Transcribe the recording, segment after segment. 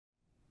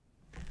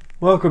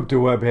Welcome to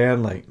Web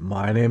Handling.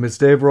 My name is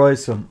Dave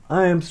Roysum.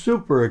 I am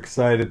super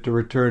excited to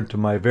return to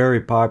my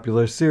very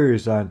popular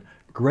series on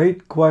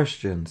great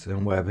questions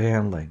in web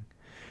handling.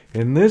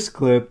 In this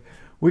clip,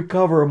 we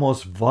cover a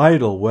most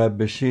vital web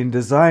machine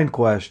design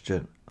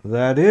question.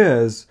 That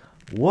is,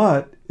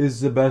 what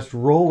is the best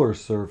roller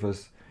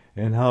surface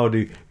and how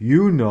do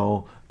you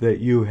know that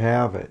you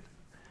have it?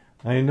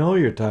 I know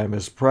your time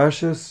is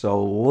precious,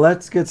 so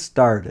let's get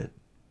started.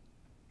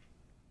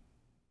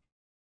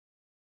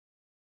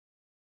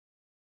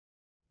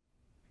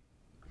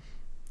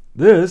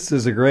 This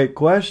is a great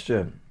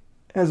question,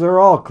 as are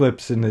all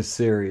clips in this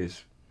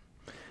series.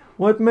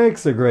 What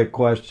makes a great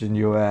question,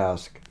 you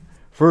ask?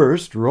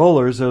 First,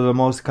 rollers are the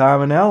most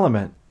common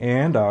element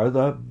and are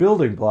the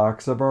building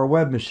blocks of our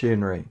web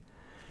machinery.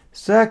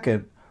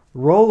 Second,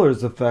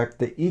 rollers affect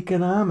the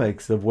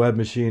economics of web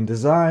machine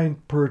design,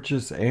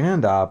 purchase,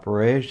 and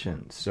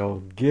operation,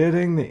 so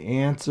getting the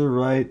answer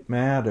right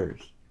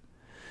matters.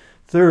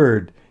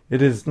 Third,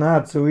 it is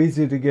not so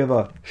easy to give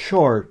a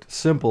short,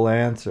 simple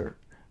answer,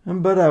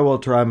 but I will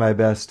try my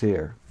best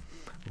here.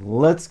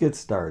 Let's get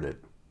started.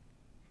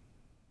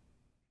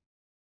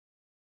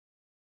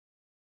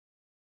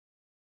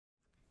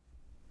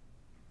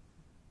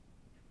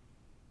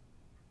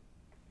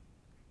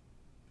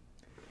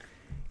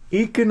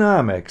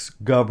 Economics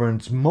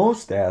governs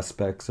most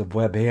aspects of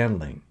web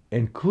handling,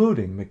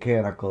 including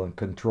mechanical and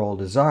control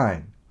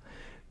design.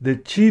 The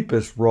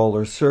cheapest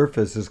roller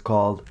surface is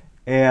called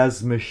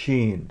as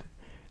machined.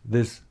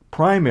 This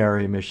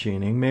primary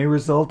machining may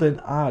result in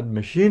odd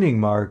machining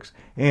marks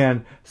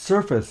and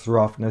surface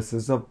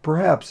roughnesses of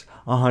perhaps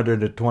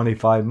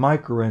 125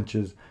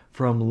 microinches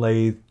from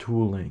lathe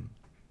tooling.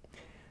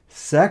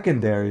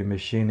 Secondary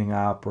machining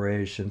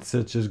operations,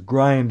 such as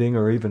grinding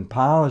or even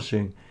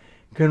polishing,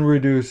 can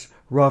reduce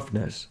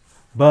roughness,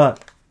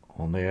 but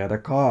only at a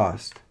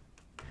cost.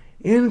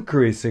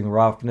 Increasing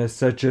roughness,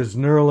 such as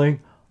knurling,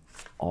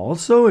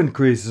 also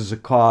increases the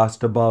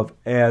cost above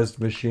as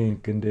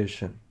machined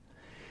condition.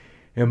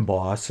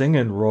 Embossing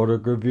and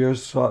rotogravure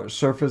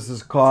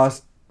surfaces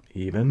cost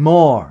even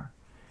more.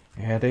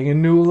 Adding a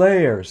new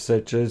layer,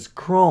 such as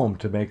chrome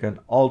to make an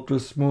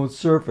ultra-smooth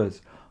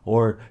surface,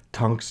 or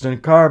tungsten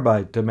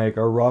carbide to make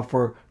a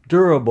rougher,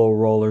 durable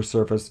roller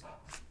surface,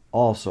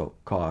 also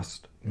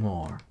cost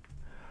more.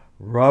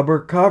 Rubber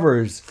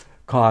covers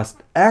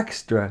cost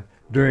extra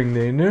during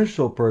the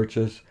initial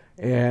purchase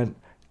and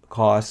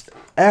cost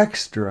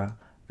extra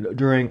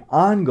during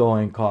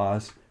ongoing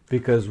costs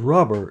because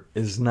rubber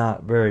is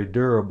not very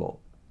durable.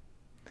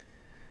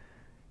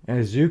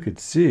 As you could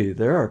see,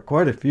 there are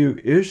quite a few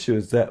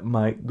issues that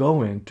might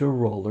go into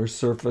roller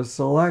surface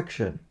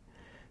selection.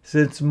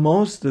 Since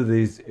most of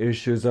these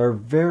issues are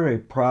very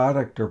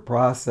product or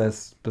process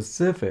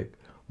specific,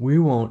 we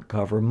won't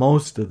cover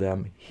most of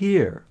them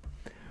here.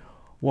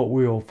 What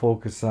we will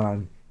focus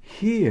on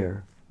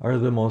here are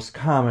the most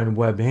common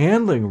web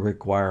handling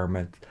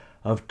requirements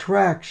of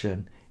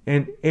traction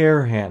and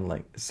air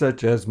handling,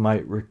 such as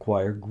might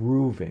require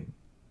grooving.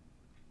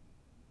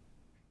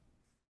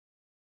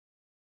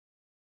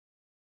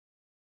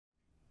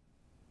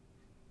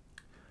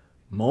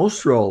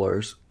 Most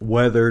rollers,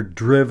 whether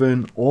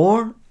driven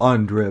or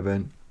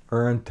undriven,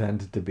 are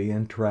intended to be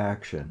in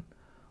traction.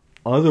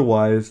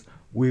 Otherwise,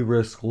 we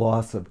risk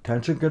loss of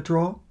tension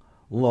control,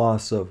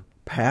 loss of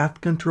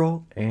path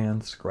control,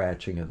 and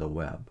scratching of the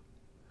web.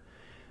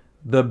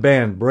 The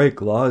band brake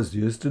law is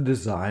used to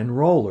design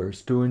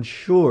rollers to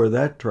ensure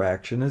that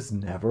traction is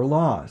never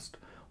lost,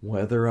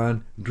 whether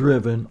on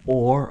driven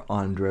or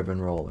undriven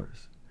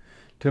rollers.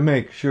 To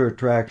make sure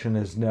traction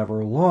is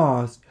never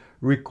lost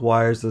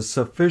requires a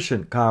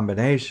sufficient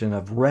combination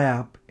of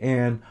wrap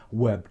and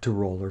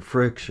web-to-roller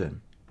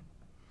friction.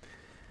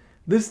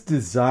 This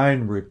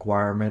design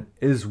requirement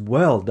is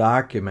well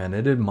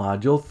documented in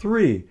Module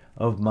 3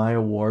 of my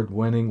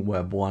award-winning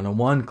Web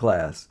 101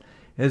 class,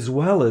 as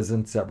well as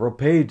in several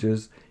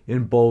pages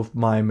in both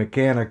my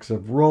Mechanics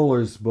of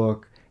Rollers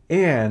book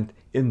and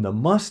in the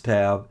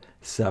must-have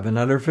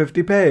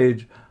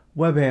 750-page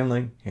Web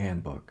Handling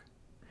Handbook.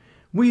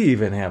 We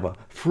even have a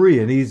free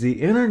and easy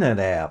internet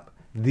app,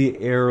 the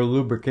Air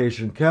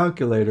Lubrication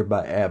Calculator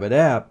by Abbott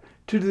App,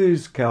 to do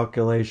these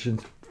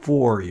calculations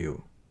for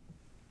you.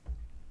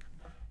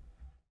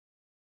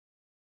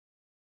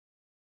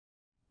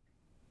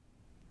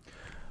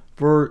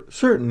 For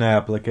certain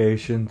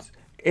applications,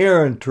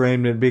 air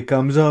entrainment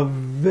becomes a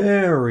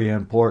very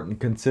important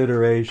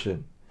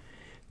consideration.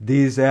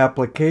 These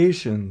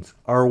applications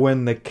are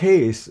when the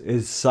case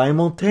is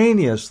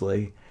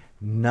simultaneously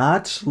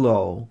not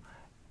slow,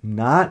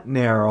 not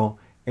narrow,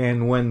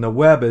 and when the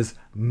web is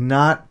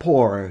not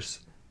porous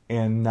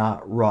and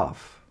not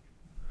rough.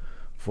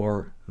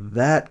 For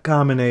that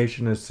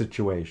combination of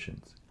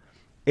situations,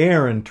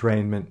 air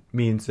entrainment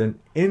means an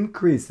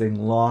increasing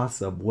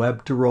loss of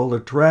web-to-roller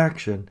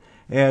traction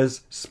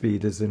as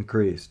speed is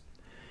increased.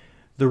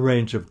 The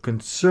range of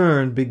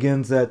concern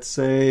begins at,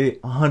 say,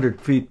 100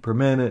 feet per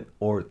minute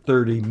or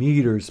 30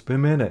 meters per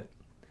minute.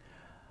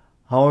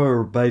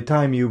 However, by the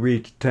time you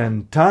reach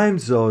 10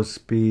 times those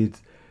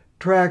speeds,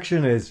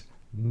 traction is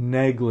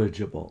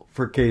negligible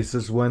for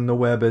cases when the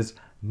web is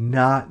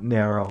not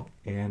narrow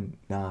and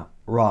not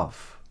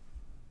rough.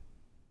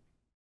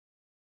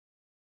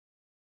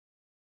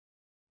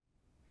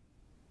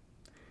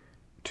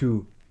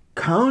 To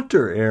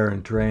counter air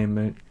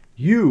entrainment,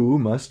 you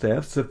must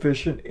have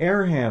sufficient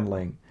air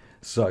handling,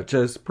 such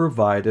as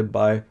provided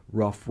by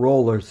rough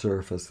roller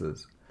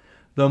surfaces.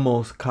 The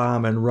most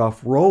common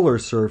rough roller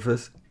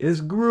surface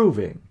is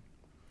grooving.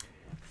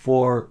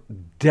 For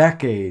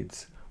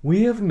decades,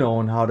 we have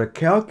known how to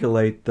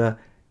calculate the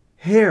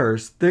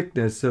hair's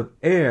thickness of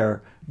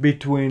air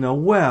between a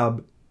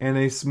web and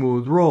a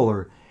smooth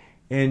roller,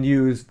 and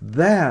used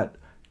that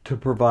to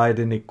provide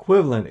an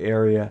equivalent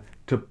area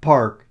to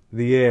park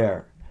the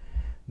air.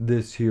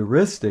 This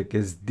heuristic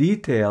is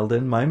detailed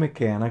in my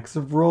Mechanics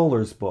of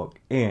Rollers book,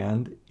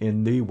 and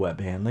in the Web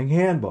Handling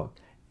Handbook,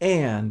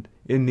 and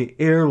in the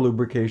Air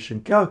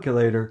Lubrication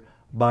Calculator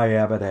by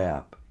Abbott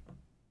App.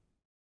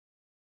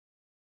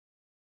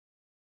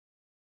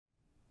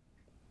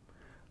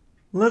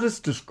 Let us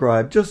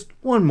describe just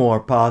one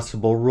more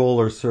possible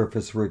roller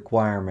surface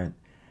requirement,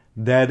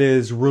 that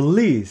is,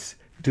 release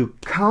to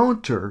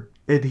counter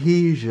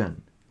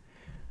adhesion.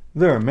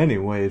 There are many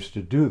ways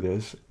to do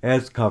this,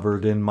 as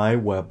covered in my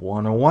Web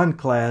 101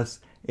 class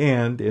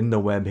and in the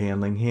Web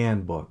Handling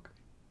Handbook.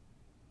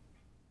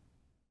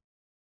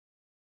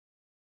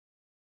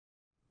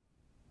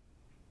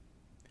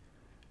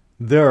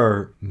 There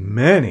are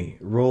many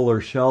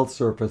roller shell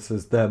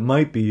surfaces that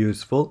might be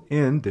useful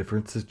in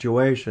different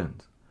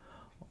situations.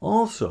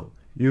 Also,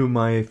 you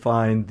may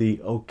find the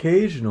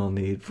occasional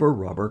need for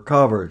rubber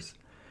covers.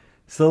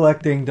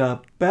 Selecting the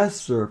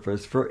best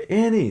surface for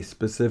any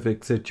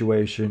specific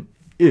situation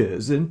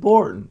is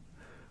important,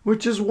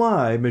 which is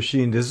why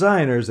machine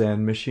designers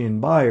and machine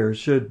buyers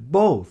should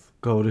both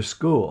go to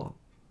school.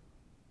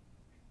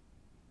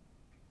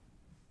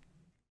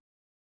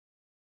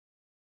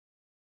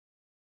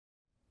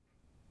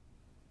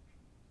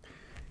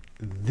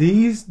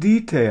 These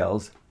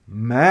details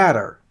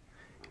matter.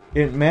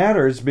 It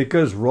matters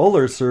because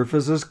roller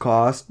surfaces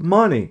cost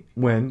money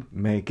when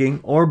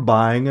making or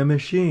buying a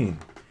machine.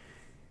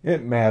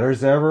 It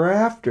matters ever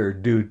after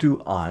due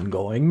to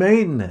ongoing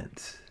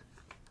maintenance.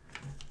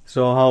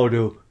 So how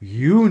do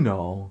you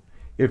know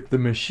if the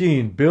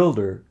machine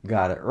builder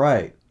got it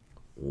right?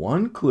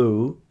 One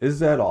clue is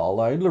that all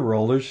idler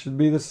rollers should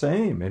be the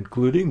same,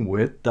 including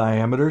width,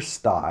 diameter,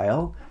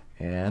 style,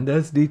 and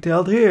as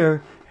detailed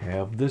here,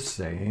 have the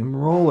same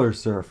roller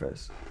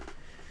surface.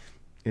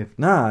 If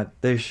not,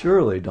 they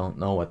surely don't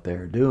know what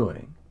they're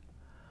doing.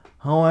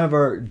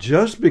 However,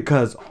 just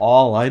because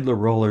all idler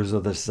rollers are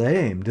the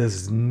same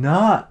does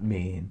not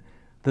mean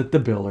that the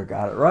builder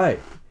got it right.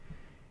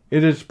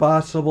 It is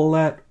possible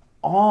that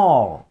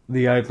all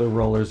the idler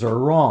rollers are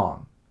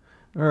wrong,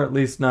 or at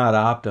least not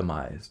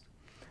optimized.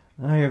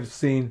 I have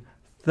seen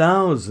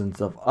thousands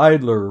of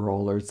idler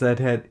rollers that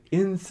had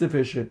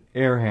insufficient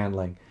air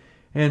handling,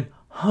 and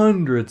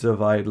hundreds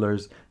of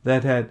idlers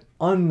that had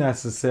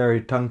unnecessary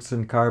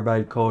tungsten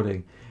carbide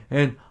coating,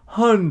 and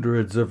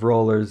hundreds of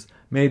rollers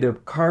made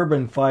of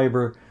carbon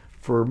fiber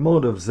for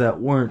motives that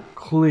weren't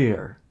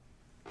clear.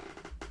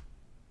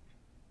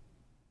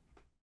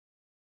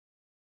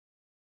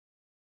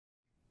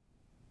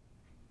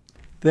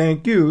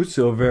 Thank you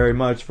so very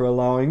much for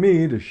allowing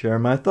me to share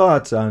my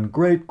thoughts on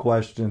great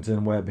questions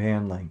in web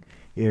handling.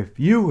 If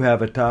you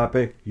have a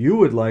topic you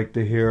would like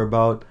to hear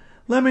about,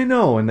 let me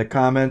know in the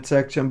comment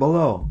section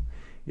below.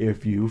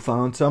 If you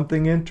found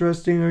something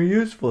interesting or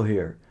useful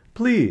here,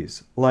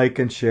 please like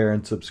and share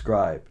and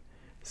subscribe.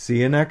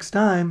 See you next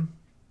time.